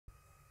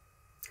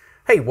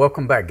Hey,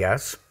 welcome back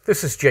guys.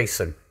 This is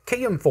Jason,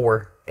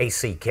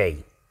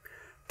 KM4ACK.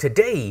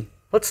 Today,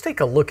 let's take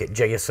a look at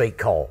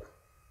JS8Call.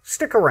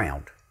 Stick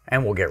around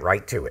and we'll get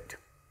right to it.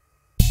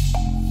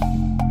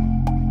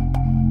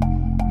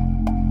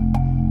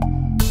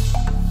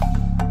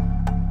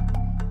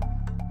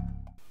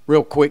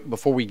 Real quick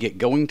before we get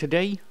going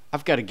today,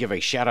 I've got to give a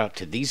shout out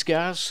to these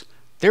guys.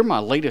 They're my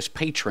latest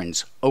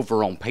patrons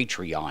over on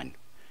Patreon.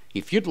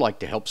 If you'd like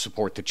to help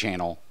support the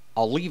channel,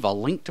 I'll leave a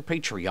link to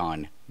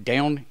Patreon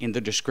down in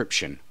the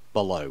description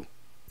below.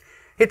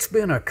 It's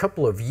been a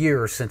couple of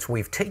years since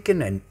we've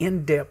taken an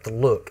in-depth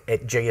look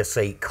at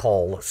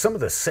JS8Call, some of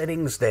the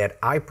settings that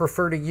I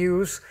prefer to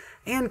use,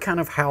 and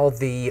kind of how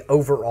the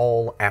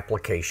overall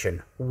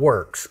application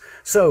works.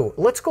 So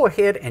let's go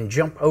ahead and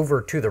jump over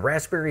to the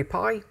Raspberry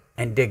Pi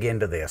and dig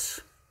into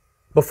this.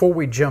 Before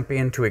we jump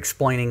into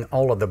explaining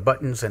all of the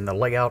buttons and the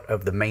layout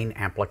of the main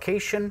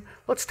application,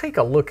 let's take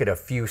a look at a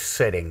few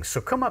settings. So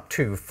come up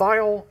to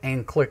File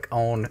and click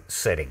on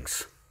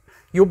Settings.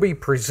 You'll be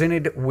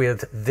presented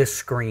with this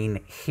screen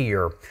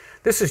here.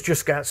 This has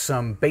just got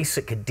some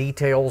basic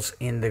details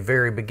in the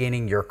very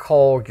beginning, your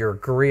call, your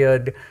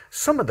grid,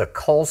 some of the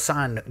call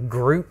sign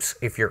groups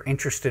if you're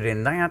interested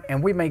in that,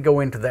 and we may go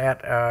into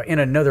that in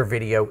another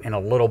video in a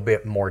little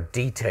bit more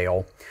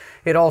detail.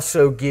 It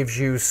also gives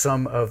you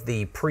some of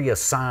the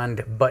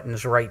pre-assigned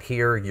buttons right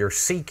here, your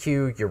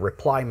CQ, your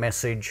reply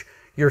message,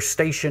 your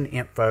station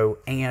info,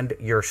 and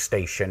your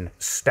station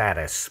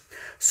status.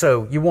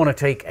 So you want to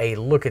take a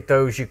look at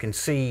those. You can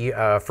see,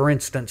 for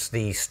instance,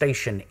 the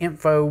station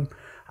info.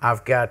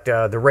 I've got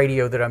the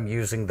radio that I'm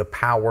using, the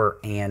power,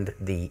 and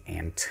the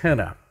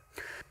antenna.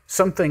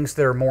 Some things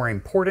that are more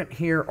important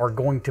here are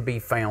going to be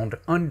found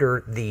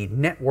under the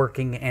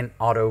Networking and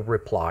Auto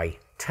Reply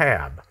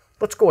tab.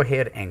 Let's go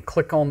ahead and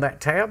click on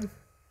that tab.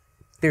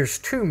 There's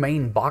two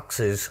main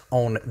boxes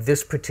on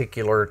this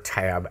particular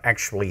tab,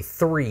 actually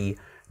three,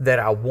 that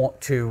I want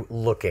to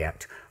look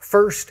at.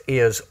 First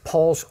is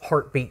pause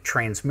heartbeat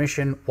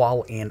transmission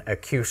while in a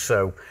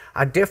QSO.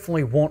 I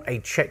definitely want a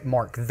check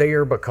mark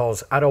there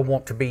because I don't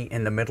want to be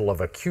in the middle of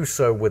a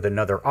QSO with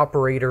another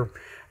operator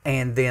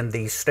and then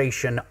the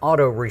station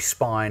auto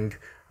respond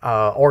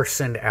or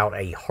send out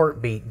a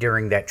heartbeat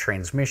during that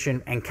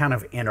transmission and kind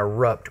of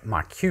interrupt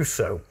my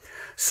QSO.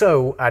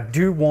 So I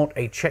do want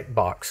a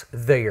checkbox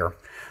there.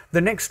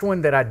 The next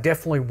one that I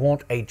definitely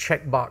want a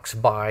checkbox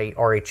by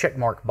or a check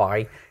mark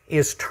by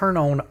is turn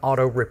on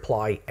auto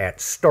reply at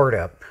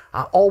startup.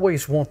 I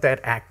always want that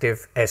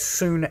active as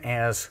soon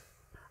as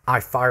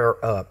I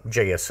fire up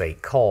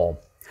JS8Call.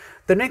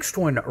 The next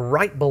one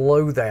right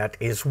below that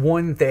is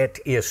one that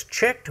is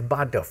checked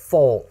by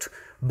default,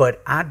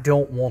 but I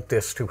don't want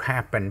this to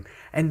happen,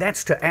 and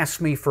that's to ask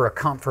me for a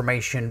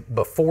confirmation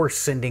before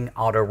sending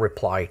auto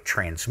reply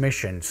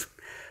transmissions.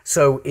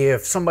 So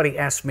if somebody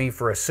asks me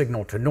for a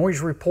signal to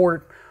noise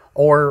report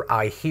or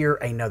I hear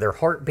another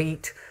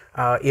heartbeat,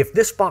 if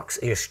this box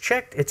is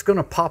checked, it's going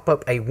to pop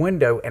up a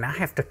window and I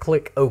have to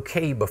click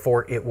OK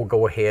before it will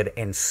go ahead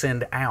and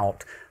send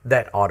out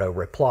that auto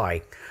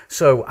reply.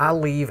 So I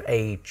leave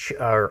I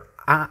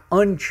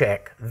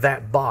uncheck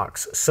that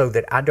box so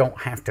that I don't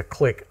have to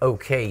click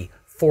OK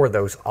for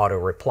those auto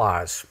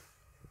replies.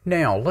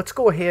 Now let's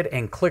go ahead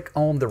and click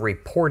on the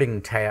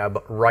Reporting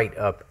tab right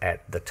up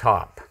at the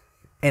top.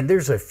 And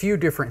there's a few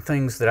different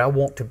things that I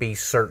want to be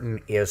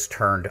certain is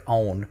turned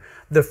on.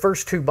 The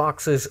first two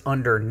boxes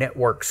under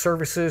Network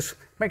Services,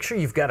 make sure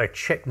you've got a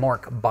check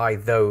mark by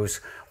those.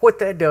 What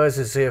that does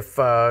is if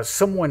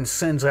someone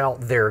sends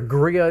out their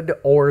grid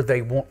or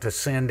they want to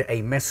send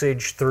a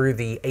message through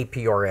the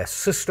APRS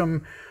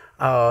system,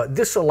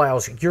 this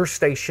allows your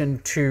station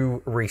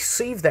to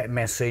receive that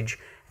message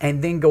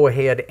and then go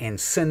ahead and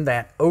send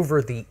that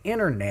over the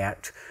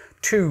internet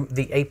to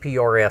the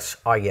APRS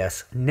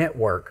IS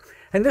network.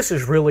 And this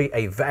is really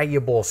a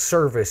valuable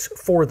service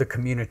for the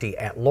community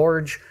at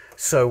large,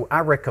 so I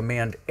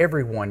recommend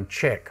everyone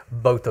check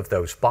both of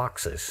those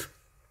boxes.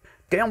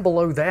 Down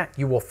below that,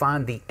 you will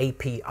find the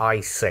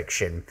API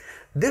section.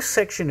 This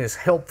section is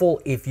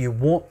helpful if you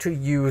want to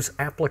use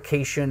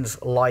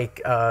applications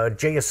like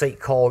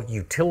JS8Call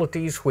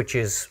Utilities, which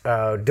is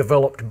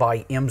developed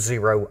by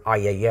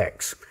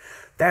M0IAX.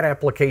 That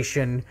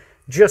application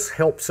just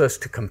helps us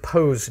to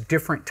compose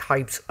different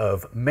types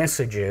of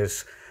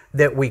messages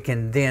that we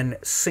can then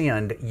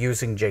send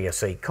using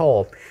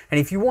JS8Call. And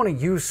if you want to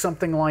use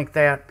something like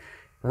that,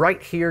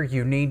 right here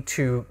you need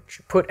to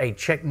put a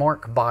check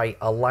mark by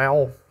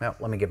allow. Well,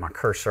 let me get my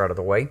cursor out of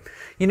the way.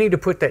 You need to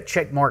put that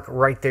check mark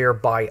right there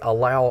by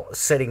allow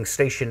setting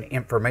station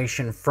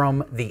information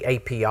from the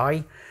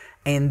API.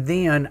 And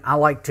then I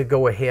like to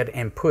go ahead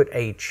and put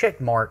a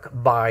check mark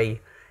by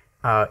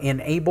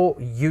enable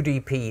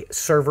UDP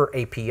server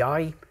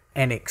API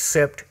and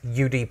accept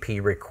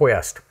UDP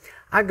request.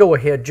 I go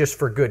ahead just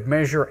for good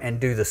measure and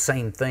do the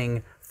same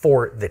thing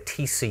for the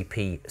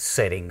TCP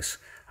settings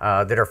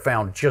that are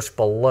found just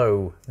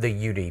below the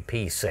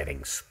UDP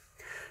settings.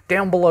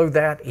 Down below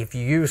that, if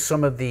you use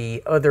some of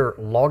the other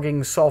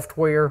logging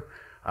software,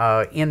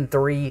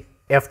 N3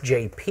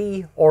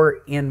 FJP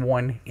or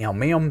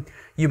N1MM,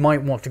 you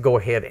might want to go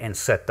ahead and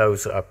set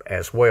those up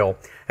as well.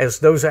 As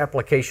those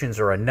applications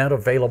are not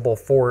available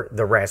for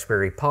the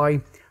Raspberry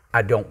Pi,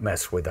 I don't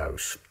mess with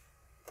those.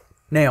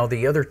 Now,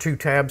 the other two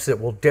tabs that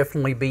will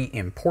definitely be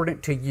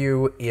important to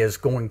you is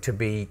going to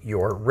be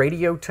your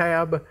radio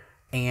tab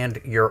and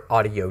your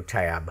audio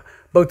tab.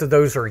 Both of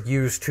those are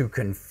used to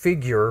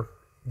configure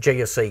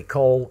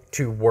JS8Call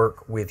to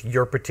work with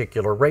your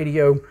particular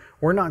radio.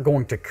 We're not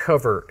going to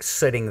cover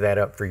setting that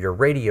up for your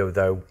radio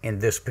though in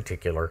this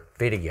particular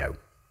video.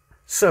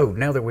 So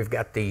now that we've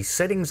got the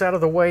settings out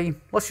of the way,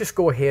 let's just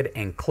go ahead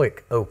and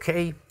click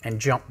OK and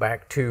jump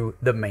back to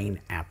the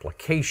main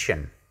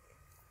application.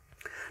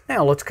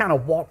 Now let's kind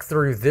of walk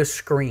through this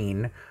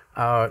screen.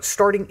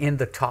 Starting in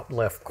the top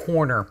left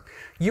corner,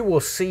 you will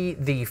see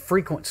the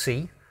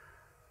frequency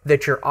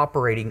that you're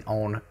operating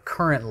on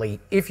currently.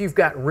 If you've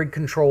got rig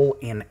control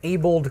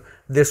enabled,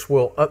 this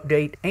will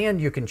update, and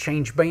you can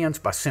change bands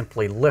by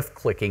simply left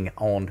clicking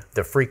on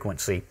the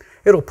frequency.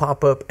 It'll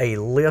pop up a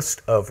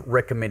list of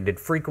recommended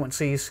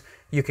frequencies.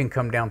 You can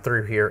come down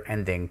through here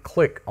and then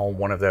click on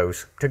one of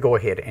those to go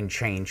ahead and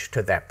change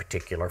to that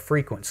particular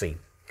frequency.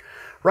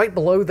 Right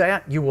below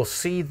that, you will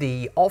see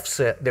the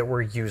offset that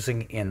we're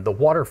using in the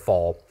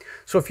Waterfall.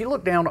 So if you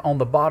look down on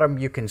the bottom,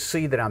 you can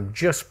see that I'm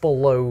just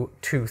below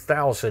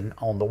 2000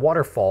 on the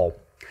Waterfall.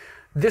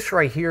 This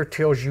right here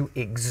tells you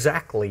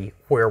exactly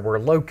where we're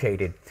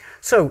located.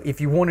 So if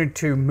you wanted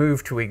to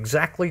move to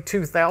exactly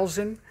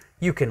 2000,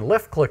 you can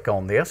left click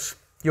on this.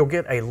 You'll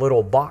get a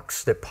little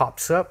box that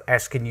pops up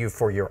asking you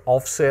for your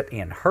offset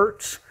in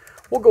Hertz.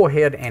 We'll go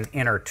ahead and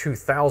enter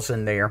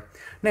 2000 there.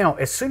 Now,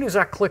 as soon as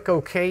I click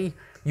OK,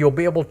 you'll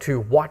be able to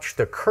watch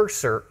the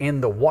cursor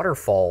in the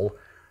Waterfall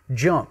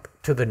jump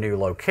to the new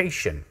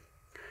location.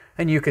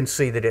 And you can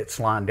see that it's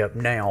lined up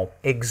now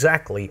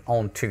exactly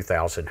on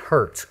 2000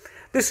 Hertz.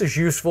 This is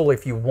useful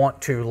if you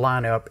want to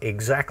line up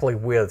exactly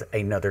with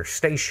another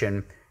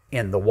station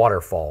in the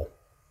Waterfall.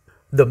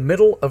 The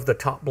middle of the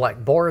top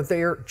black bar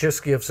there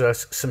just gives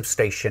us some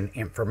station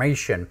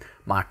information.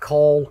 My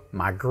call,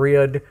 my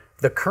grid,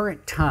 the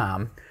current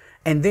time,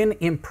 and then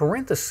in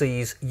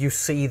parentheses, you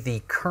see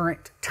the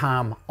current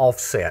time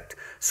offset.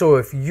 So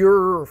if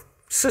your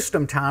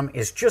system time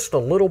is just a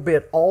little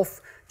bit off,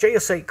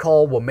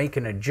 JS8Call will make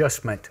an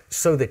adjustment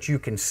so that you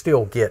can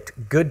still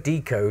get good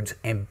decodes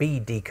and be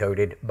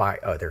decoded by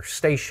other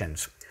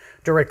stations.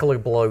 Directly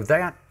below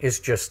that is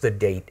just the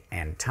date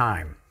and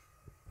time.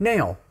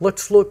 Now,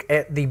 let's look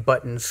at the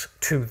buttons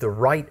to the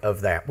right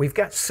of that. We've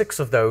got 6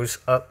 of those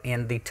up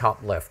in the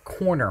top left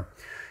corner.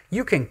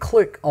 You can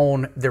click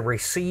on the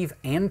receive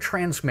and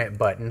transmit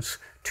buttons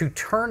to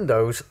turn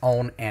those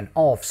on and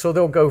off. So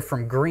they'll go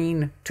from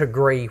green to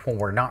gray when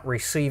we're not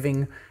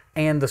receiving,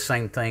 and the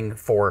same thing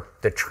for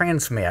the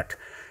transmit.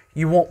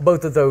 You want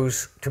both of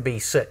those to be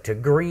set to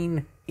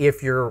green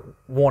if you're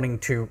wanting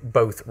to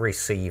both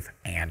receive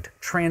and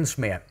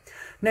transmit.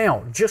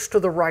 Now, just to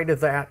the right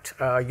of that,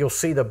 you'll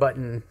see the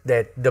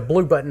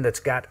blue button that's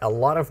got a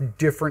lot of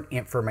different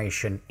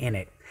information in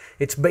it.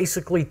 It's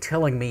basically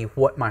telling me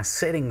what my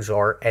settings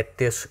are at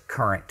this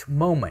current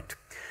moment.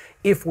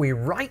 If we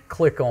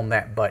right-click on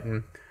that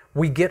button,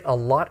 we get a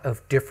lot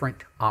of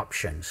different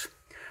options.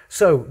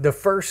 So the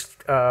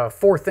first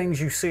 4 things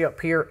you see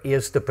up here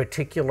is the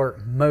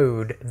particular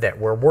mode that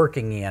we're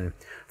working in.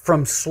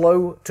 From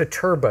slow to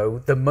turbo,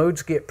 the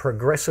modes get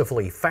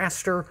progressively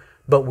faster,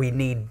 but we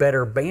need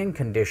better band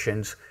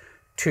conditions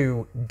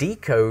to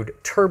decode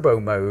turbo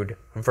mode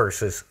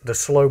versus the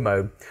slow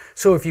mode.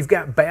 So if you've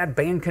got bad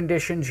band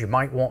conditions, you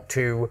might want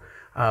to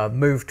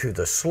move to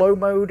the slow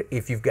mode.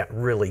 If you've got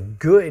really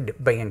good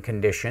band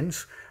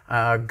conditions,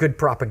 good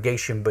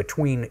propagation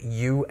between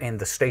you and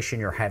the station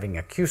you're having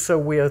a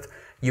QSO with,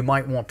 you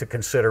might want to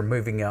consider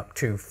moving up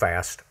to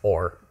fast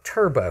or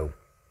turbo.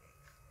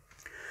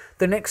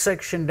 The next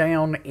section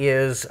down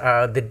is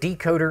the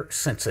decoder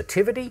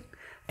sensitivity,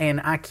 and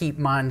I keep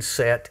mine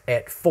set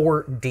at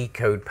 4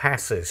 decode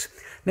passes.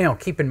 Now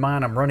keep in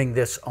mind I'm running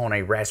this on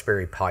a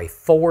Raspberry Pi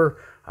 4,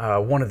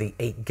 one of the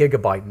 8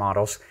 GB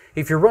models.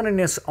 If you're running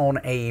this on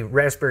a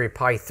Raspberry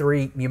Pi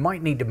 3, you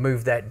might need to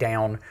move that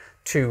down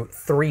to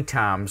 3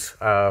 times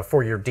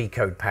for your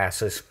decode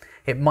passes.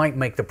 It might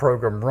make the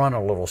program run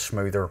a little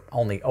smoother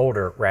on the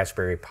older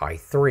Raspberry Pi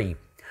 3.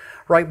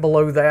 Right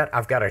below that,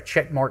 I've got a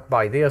check mark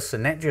by this,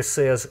 and that just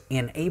says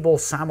enable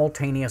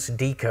simultaneous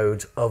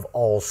decodes of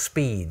all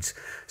speeds.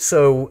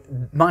 So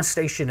my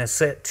station is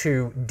set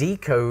to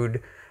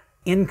decode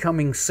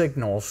incoming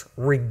signals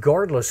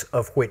regardless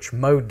of which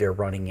mode they're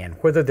running in.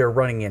 Whether they're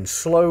running in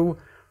slow,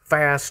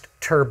 fast,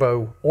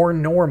 turbo, or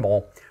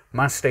normal,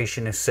 my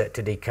station is set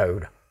to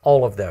decode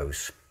all of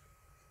those.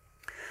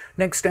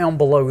 Next, down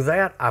below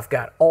that, I've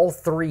got all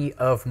 3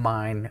 of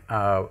mine,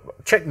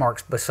 check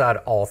marks beside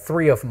all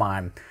 3 of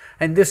mine.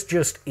 And this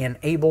just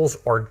enables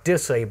or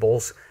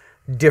disables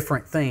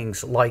different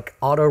things like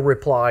auto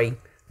reply,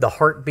 the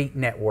heartbeat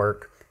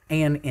network,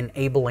 and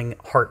enabling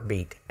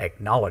heartbeat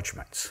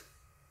acknowledgements.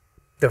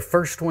 The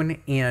first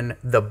one in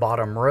the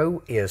bottom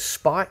row is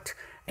spot,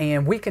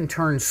 and we can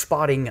turn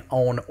spotting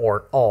on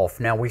or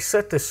off. Now we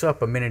set this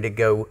up a minute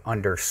ago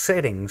under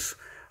settings,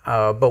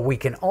 but we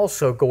can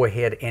also go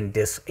ahead and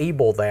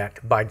disable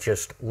that by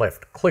just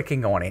left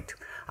clicking on it.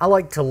 I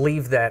like to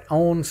leave that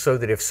on so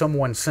that if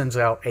someone sends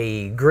out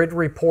a grid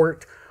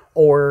report,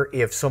 or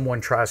if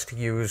someone tries to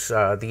use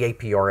the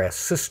APRS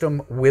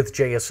system with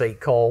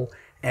JS8Call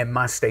and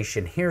my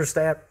station hears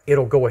that,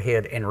 it'll go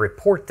ahead and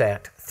report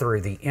that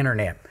through the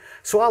internet.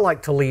 So I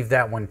like to leave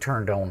that one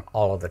turned on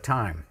all of the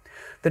time.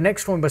 The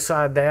next one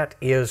beside that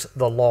is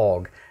the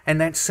log,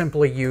 and that's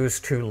simply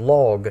used to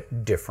log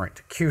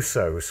different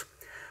QSOs.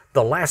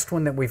 The last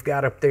one that we've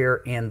got up there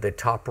in the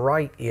top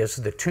right is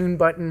the tune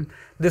button.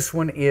 This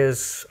one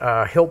is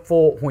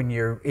helpful when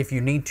if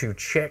you need to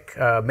check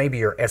maybe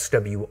your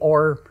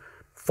SWR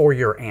for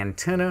your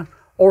antenna,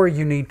 or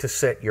you need to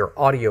set your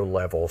audio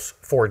levels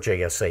for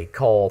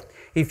JS8Call.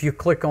 If you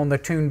click on the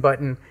tune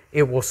button,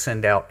 it will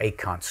send out a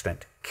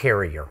constant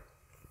carrier.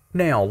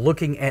 Now,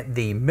 looking at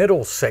the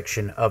middle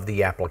section of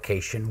the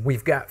application,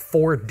 we've got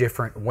 4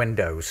 different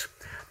windows.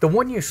 The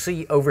one you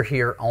see over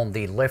here on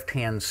the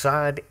left-hand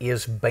side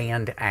is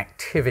band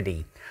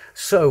activity.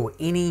 So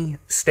any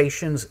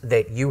stations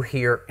that you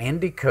hear and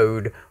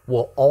decode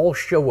will all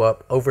show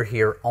up over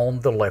here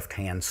on the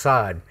left-hand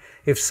side.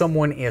 If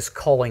someone is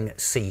calling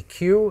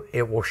CQ,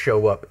 it will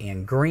show up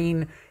in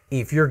green.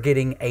 If you're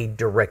getting a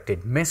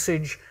directed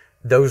message,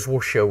 those will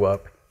show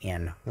up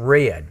in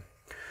red.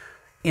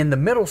 In the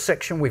middle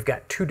section, we've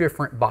got 2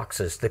 different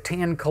boxes, the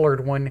tan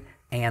colored one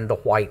and the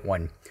white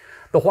one.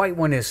 The white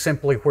one is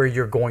simply where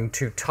you're going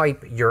to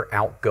type your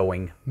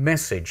outgoing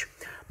message.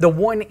 The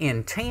one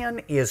in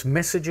tan is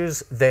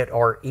messages that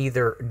are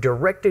either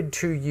directed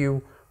to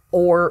you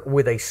or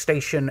with a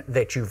station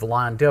that you've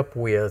lined up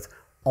with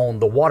on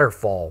the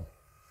Waterfall.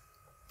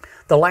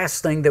 The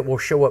last thing that will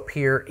show up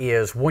here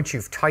is once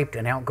you've typed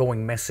an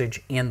outgoing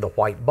message in the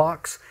white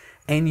box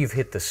and you've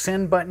hit the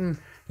send button,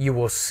 you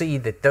will see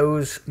that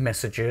those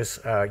messages,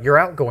 your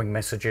outgoing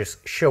messages,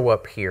 show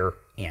up here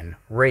in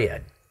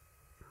red.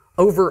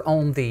 Over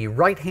on the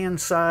right-hand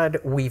side,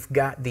 we've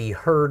got the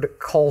heard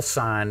call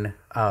sign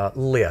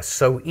list.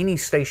 So any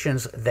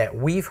stations that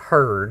we've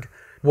heard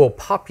will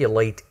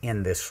populate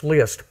in this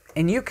list.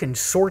 And you can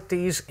sort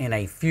these in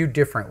a few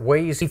different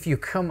ways. If you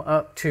come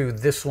up to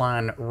this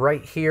line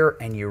right here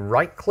and you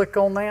right-click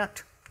on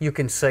that, you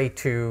can say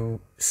to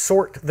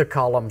sort the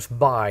columns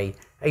by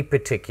a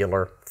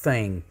particular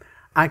thing.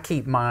 I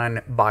keep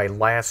mine by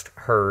last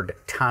heard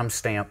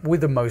timestamp,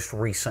 with the most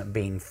recent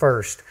being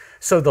first.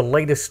 So the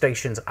latest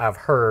stations I've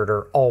heard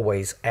are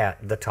always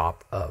at the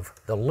top of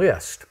the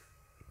list.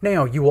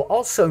 Now, you will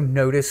also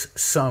notice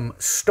some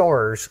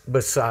stars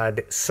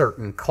beside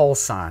certain call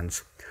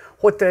signs.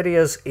 What that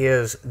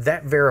is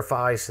that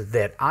verifies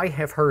that I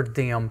have heard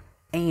them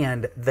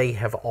and they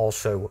have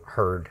also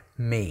heard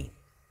me.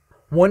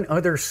 One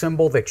other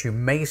symbol that you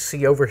may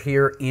see over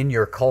here in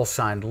your call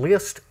sign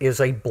list is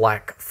a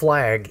black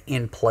flag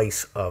in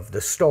place of the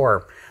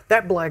star.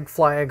 That black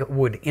flag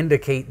would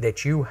indicate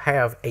that you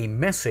have a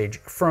message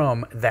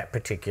from that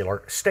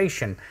particular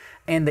station.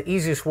 And the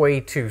easiest way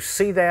to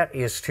see that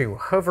is to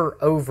hover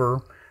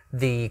over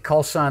the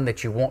call sign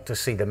that you want to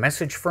see the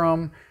message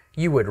from.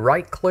 You would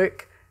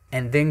right-click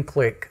and then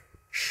click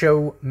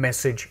Show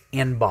Message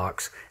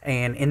Inbox.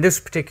 And in this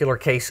particular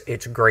case,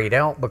 it's grayed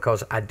out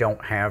because I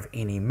don't have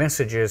any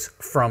messages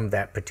from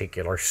that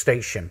particular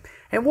station.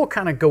 And we'll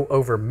kind of go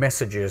over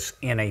messages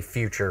in a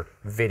future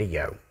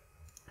video.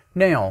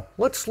 Now,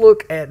 let's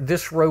look at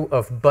this row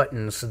of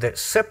buttons that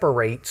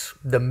separates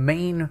the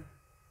main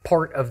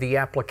part of the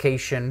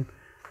application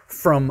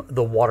from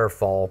the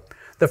Waterfall.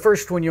 The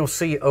first one you'll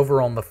see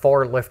over on the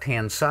far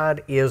left-hand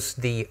side is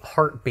the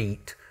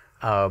heartbeat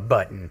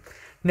button.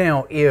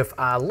 Now, if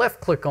I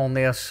left-click on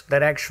this,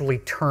 that actually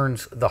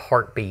turns the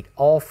heartbeat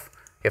off.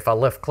 If I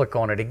left-click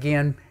on it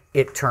again,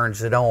 it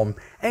turns it on.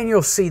 And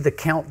you'll see the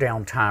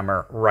countdown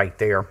timer right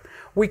there.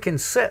 We can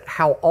set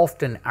how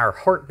often our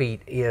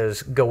heartbeat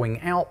is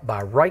going out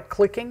by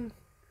right-clicking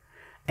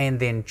and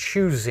then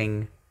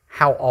choosing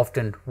how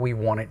often we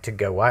want it to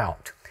go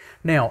out.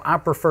 Now, I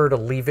prefer to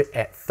leave it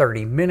at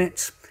 30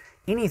 minutes.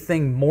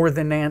 Anything more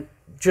than that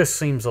just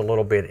seems a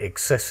little bit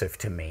excessive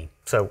to me.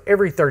 So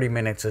every 30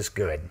 minutes is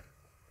good.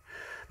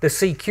 The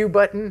CQ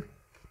button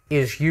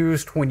is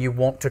used when you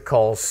want to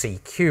call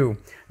CQ.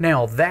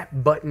 Now,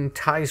 that button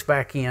ties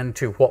back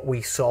into what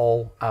we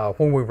saw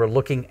when we were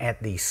looking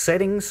at the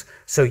settings,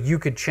 so you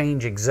could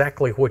change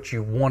exactly what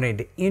you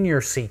wanted in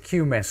your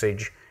CQ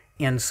message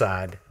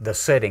inside the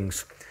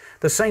settings.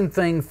 The same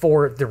thing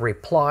for the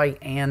reply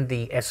and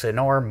the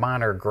SNR.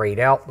 Mine are grayed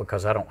out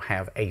because I don't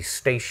have a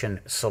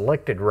station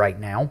selected right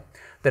now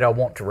that I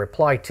want to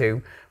reply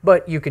to,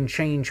 but you can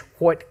change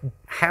what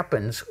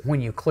happens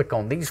when you click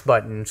on these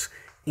buttons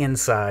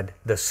inside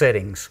the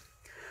settings.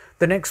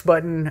 The next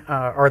button,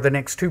 or the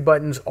next 2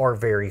 buttons, are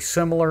very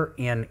similar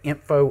in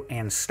info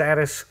and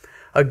status.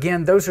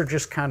 Again, those are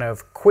just kind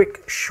of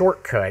quick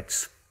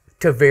shortcuts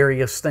to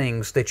various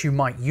things that you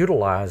might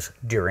utilize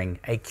during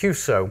a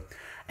QSO.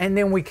 And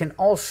then we can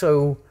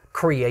also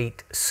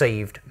create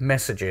saved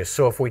messages.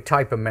 So if we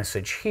type a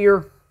message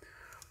here,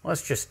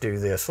 let's just do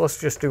this. Let's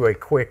just do a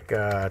quick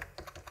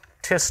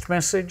test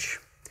message.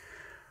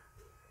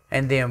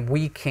 And then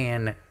we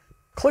can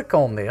click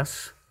on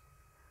this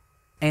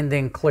and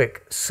then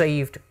click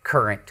Saved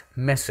Current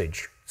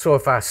Message. So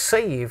if I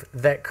save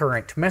that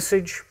current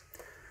message,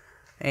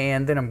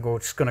 and then I'm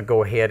just going to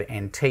go ahead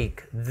and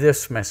take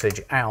this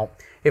message out.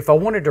 If I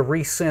wanted to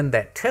resend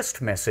that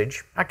test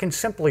message, I can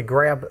simply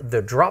grab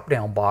the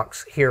drop-down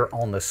box here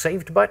on the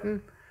Saved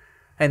button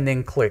and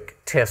then click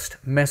Test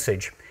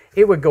Message.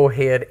 It would go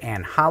ahead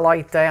and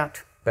highlight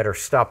that. Better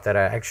stop that.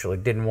 I actually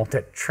didn't want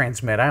that to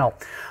transmit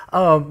out.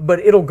 But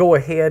it'll go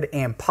ahead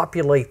and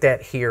populate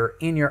that here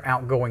in your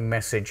outgoing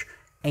message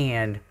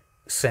and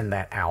send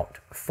that out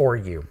for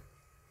you.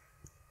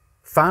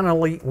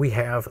 Finally, we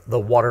have the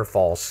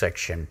waterfall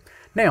section.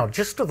 Now,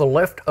 just to the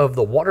left of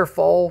the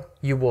waterfall,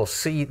 you will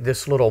see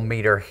this little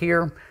meter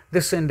here.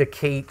 This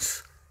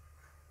indicates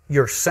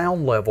your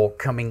sound level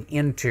coming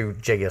into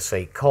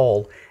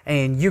JS8Call,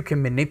 and you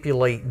can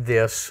manipulate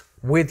this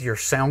with your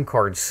sound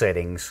card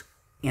settings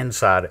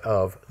inside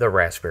of the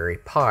Raspberry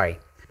Pi.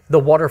 The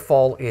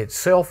waterfall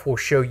itself will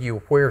show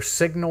you where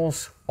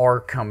signals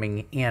are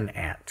coming in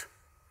at.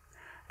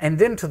 And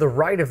then to the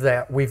right of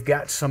that, we've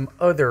got some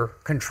other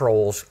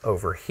controls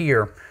over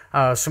here.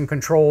 Some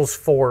controls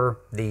for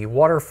the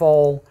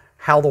waterfall,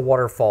 how the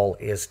waterfall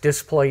is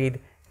displayed,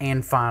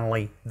 and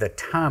finally, the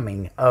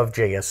timing of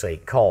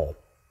JS8Call.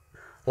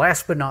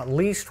 Last but not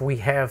least, we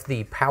have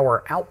the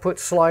power output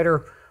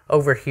slider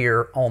over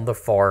here on the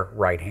far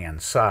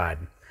right-hand side,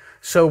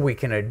 so we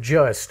can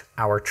adjust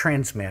our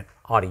transmit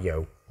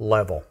audio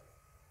level.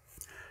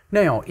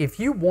 Now, if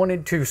you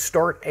wanted to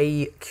start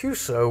a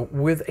QSO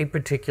with a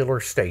particular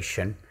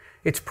station,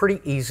 it's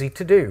pretty easy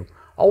to do.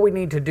 All we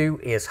need to do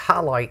is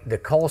highlight the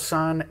call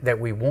sign that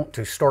we want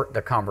to start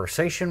the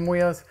conversation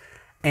with,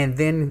 and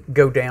then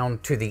go down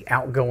to the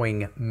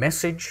outgoing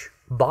message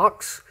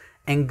box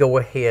and go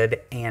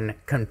ahead and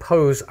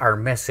compose our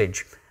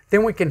message.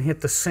 Then we can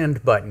hit the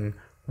send button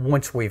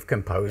once we've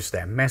composed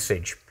that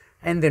message,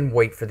 and then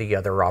wait for the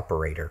other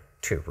operator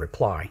to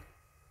reply.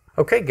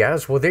 Okay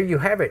guys, well there you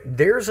have it.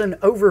 There's an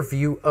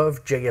overview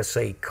of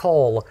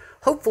JS8Call.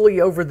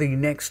 Hopefully over the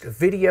next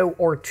video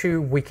or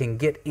two we can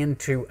get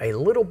into a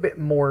little bit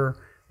more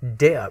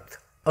depth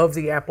of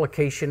the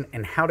application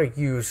and how to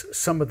use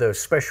some of the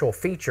special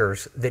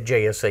features that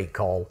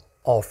JS8Call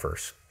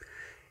offers.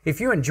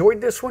 If you enjoyed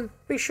this one,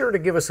 be sure to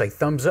give us a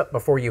thumbs up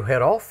before you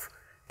head off,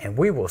 and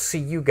we will see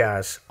you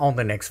guys on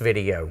the next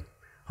video.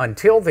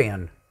 Until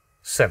then,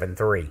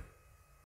 7-3.